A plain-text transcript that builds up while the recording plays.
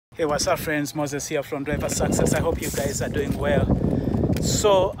Hey, what's up, friends? Moses here from Driver Success. I hope you guys are doing well.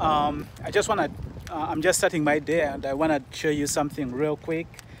 So I'm just starting my day, and I want to show you something real quick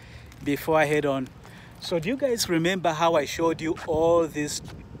before I head on. So do you guys remember how I showed you all these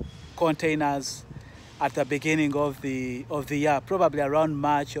containers at the beginning of the year, probably around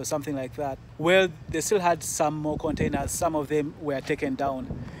March or something like that? Well, they still had some more containers. Some of them were taken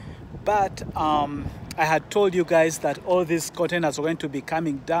down, but I had told you guys that all these containers are going to be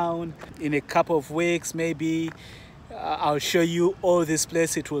coming down in a couple of weeks, maybe. I'll show you all this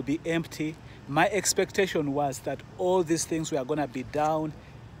place, it will be empty. My expectation was that all these things were going to be down,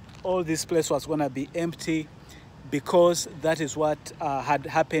 all this place was going to be empty, because that is what had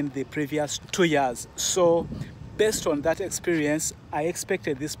happened the previous 2 years. So based on that experience, I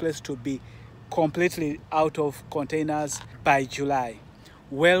expected this place to be completely out of containers by July.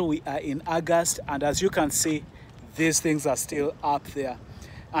 Well, we are in August, and as you can see, these things are still up there.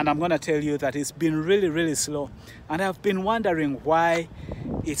 And I'm going to tell you that it's been really slow. And I've been wondering why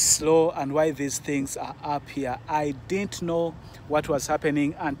it's slow and why these things are up here. I didn't know what was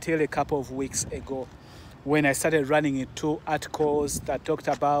happening until a couple of weeks ago, when I started running into articles that talked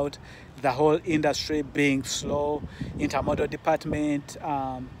about the whole industry being slow, intermodal department,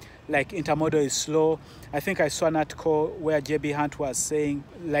 like intermodal is slow. I think I saw an article where JB Hunt was saying,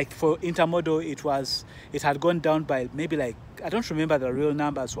 like, for intermodal it had gone down by maybe, like, I don't remember the real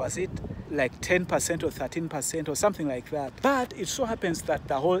numbers, was it like 10% or 13% or something like that? But it so happens that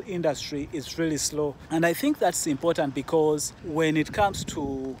the whole industry is really slow, and I think that's important, because when it comes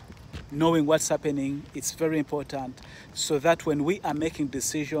to knowing what's happening, it's very important, so that when we are making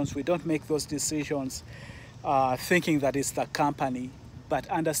decisions, we don't make those decisions thinking that it's the company, but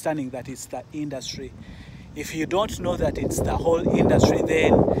understanding that it's the industry. If you don't know that it's the whole industry,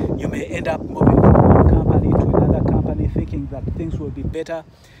 then you may end up moving from one company to another company, thinking that things will be better,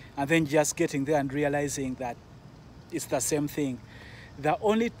 and then just getting there and realizing that it's the same thing. The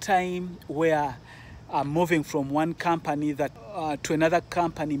only time where moving from one company to another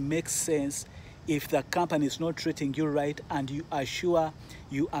company makes sense if the company is not treating you right, and you are sure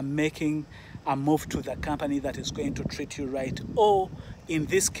you are making a move to the company that is going to treat you right. Or in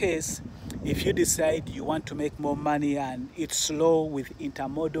this case, if you decide you want to make more money and it's slow with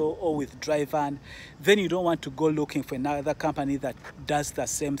intermodal or with dry van, then you don't want to go looking for another company that does the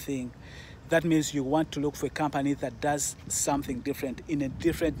same thing. That means you want to look for a company that does something different in a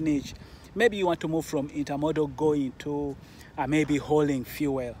different niche. Maybe you want to move from intermodal going to maybe hauling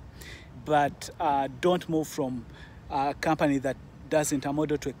fuel, but don't move from a company that does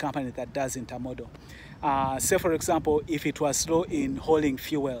intermodal to a company that does intermodal. Say, for example, if it was slow in hauling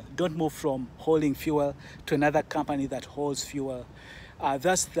fuel, don't move from hauling fuel to another company that hauls fuel.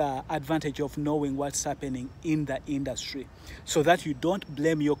 That's the advantage of knowing what's happening in the industry, so that you don't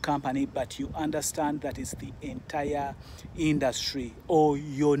blame your company, but you understand that it's the entire industry or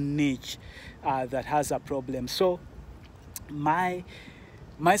your niche that has a problem. So my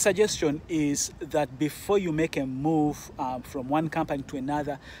suggestion is that before you make a move from one company to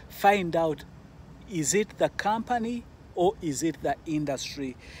another, find out, is it the company or is it the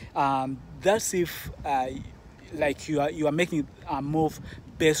industry? That's if like you are making a move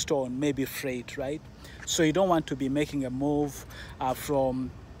based on maybe freight, right? So you don't want to be making a move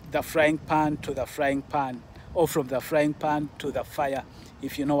from the frying pan to the frying pan, or from the frying pan to the fire,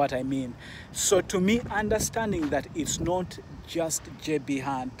 if you know what I mean. So to me, understanding that it's not just JB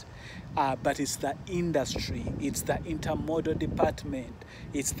Hunt, but it's the industry, it's the intermodal department,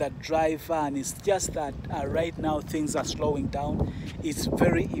 it's the driver, and it's just that right now things are slowing down. It's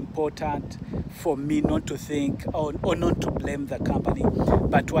very important for me not to think or not to blame the company,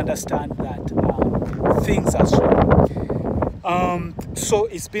 but to understand that things are slow. So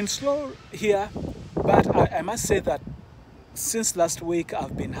it's been slow here, but I must say that since last week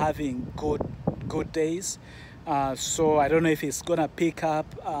I've been having good days. So I don't know if it's gonna pick up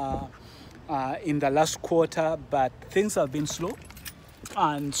in the last quarter, but things have been slow.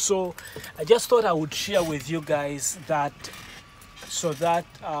 And so I just thought I would share with you guys that, so that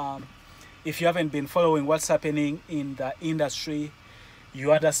if you haven't been following what's happening in the industry,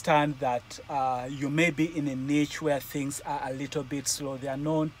 you understand that you may be in a niche where things are a little bit slow. They are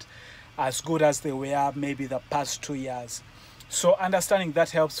not as good as they were maybe the past 2 years. So understanding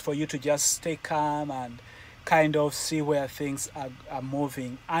that helps for you to just stay calm and kind of see where things are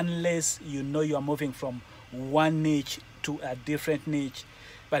moving, unless you know you are moving from one niche to a different niche.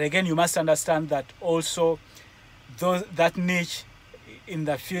 But again, you must understand that also that niche in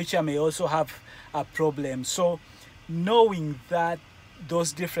the future may also have a problem. So knowing that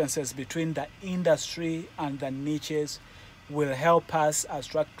those differences between the industry and the niches will help us as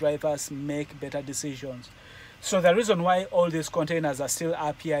truck drivers make better decisions. So the reason why all these containers are still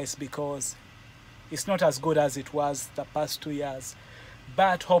up here is because it's not as good as it was the past 2 years,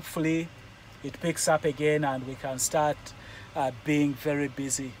 but hopefully it picks up again and we can start being very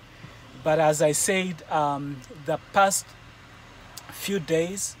busy. But as I said, the past few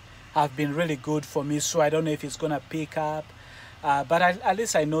days have been really good for me, so I don't know if it's gonna pick up, but at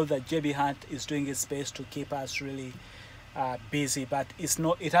least I know that JB Hunt is doing its best to keep us really busy, but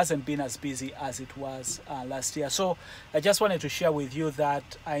it hasn't been as busy as it was last year. So I just wanted to share with you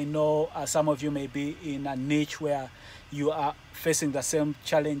that I know some of you may be in a niche where you are facing the same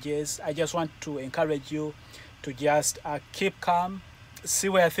challenges. I just want to encourage you to just keep calm, see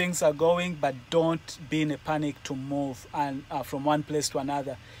where things are going, but don't be in a panic to move and from one place to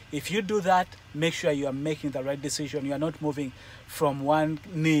another. If you do that, make sure you are making the right decision. You are not moving from one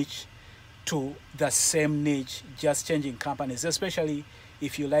niche to the same niche, just changing companies, especially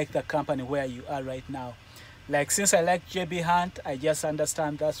if you like the company where you are right now. Like, since I like JB Hunt, I just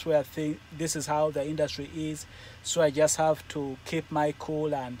understand that's where this is how the industry is. So I just have to keep my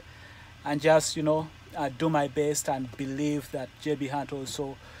cool and just, you know, do my best and believe that JB Hunt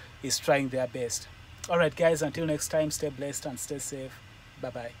also is trying their best. All right, guys, until next time, stay blessed and stay safe.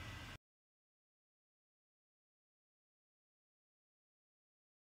 Bye-bye.